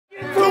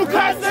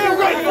Ernn1k, stay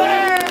right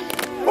there!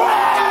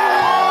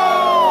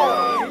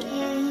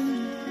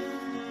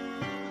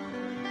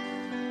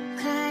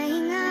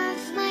 Crying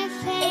off my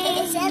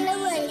face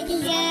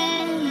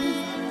again.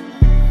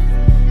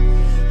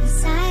 The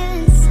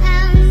silent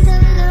sound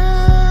of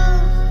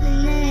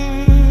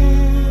loneliness.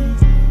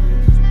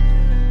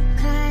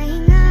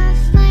 Crying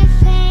off my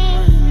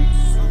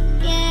face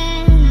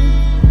again.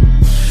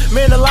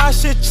 Man, a lot of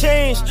shit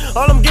changed.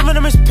 All I'm giving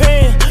them is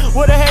pain.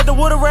 Would've had the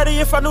water ready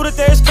if I knew that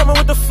they was coming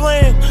with the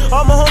flame.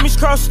 All my homies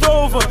crossed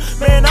over.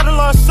 Man, I done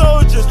lost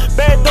soldiers.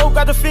 Bad dope,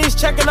 got the fiends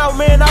checking out.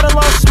 Man, I done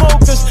lost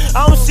smokers.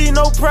 I don't see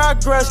no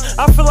progress.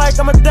 I feel like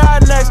I'ma die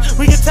next.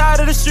 We get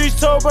tired of the streets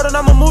told, brother, and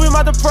I'ma move him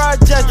out the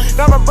project.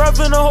 Got my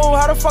brother in the hole.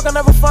 How the fuck I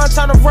never find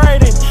time to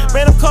write it?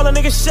 Man, I'm calling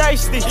niggas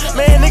shiesty.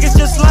 Man, niggas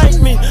just like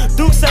me.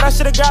 Duke said I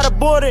should've got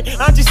aborted.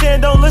 Auntie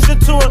saying don't listen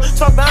to her.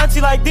 Talk to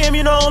auntie like, damn,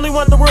 you know, I only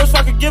want the world so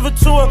I could give it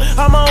to her.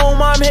 How my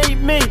own mom hate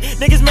me.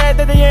 Niggas mad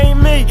that they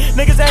ain't me.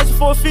 Niggas asking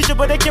for a future,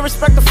 but they can't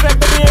respect the fact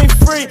that they ain't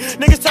free.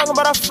 Niggas talking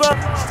about I fuck.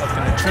 Stuck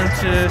in the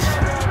trenches.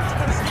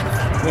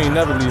 We ain't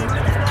never leaving.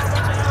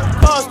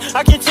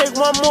 I can't take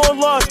one more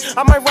loss.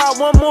 I might ride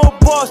one more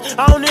boss.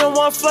 I don't even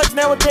want flex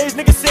nowadays.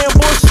 Niggas saying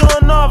boys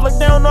showing off like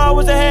they don't know I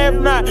was a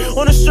have-not.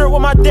 On a shirt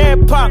with my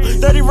dad pop.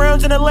 30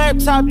 rounds in a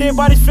laptop. Dead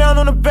bodies found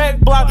on the back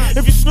block.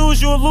 If you snooze,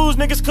 you'll lose.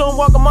 Niggas couldn't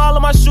walk a mile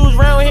in my shoes.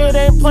 Round here,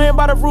 they ain't playing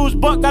by the rules.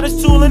 Buck got his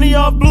tool and he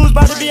off blues.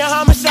 About to be a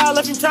homicide.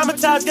 Left him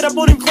traumatized. Get up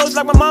on him close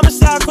like my mama's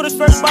side. Caught his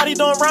first body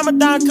during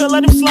Ramadan. Couldn't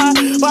let him slide.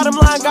 Bottom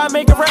line, gotta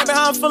make a rap. And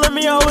how I'm feeling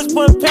me. I always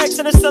putting packs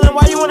in the ceiling.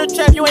 Why you wanna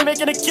trap? You ain't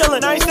making a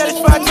killing. I ain't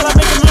satisfied till I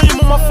make a million.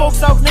 Move my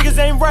folks out. Niggas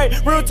ain't right.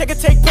 Real take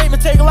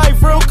payment, take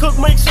life. Real cook,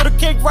 make sure the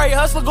cake right.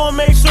 Hustler gon'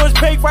 make sure it's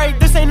baked right.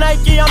 This ain't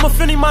Nike, I'm a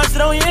Finny monster.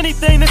 Don't eat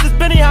anything, this is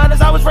Benny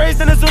Hondas. I was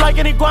raised in the zoo like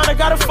an iguana.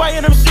 Gotta fight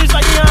in them streets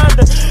like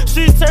Honda.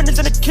 She's turned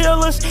into the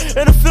killers.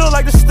 In the field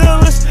like the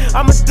Steelers.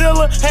 I'm a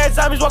dealer. Had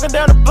zombies walking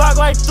down the block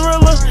like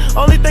Thriller.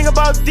 Only thing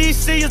about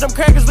DC is them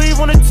crackers leave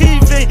on the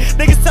TV.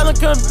 Niggas telling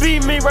couldn't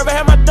beat me. Rather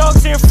have my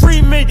dogs saying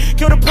free me.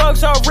 Kill the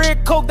plugs, all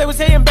red coke. They was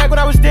hating back when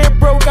I was dead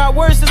broke. Got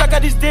worse since I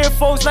got these dead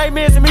folks.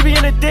 Nightmares and me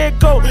being a dead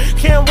goat.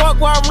 Can't walk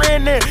while I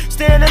ran there.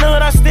 Stand in the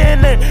hood, I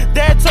stand there.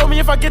 Dad told me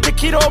if I get the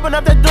key to open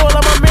up that door,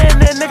 let my man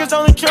there. Niggas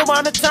only chill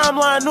behind the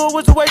timeline. Knew it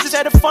was a way, just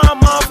had to find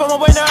mine. From my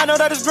way now, I know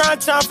that it's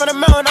grind time. From the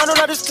mountain, I know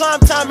that it's climb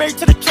time. Made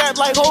to the trap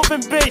like Hope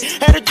and B.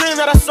 Had a dream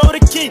that I sold the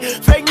key.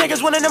 Fake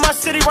niggas winning in my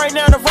city right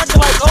now. The record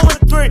like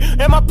 0-3.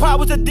 And my pop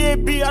was a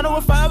deadbeat. I know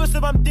if I ever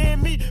slip, I'm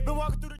dead meat. Been walking through the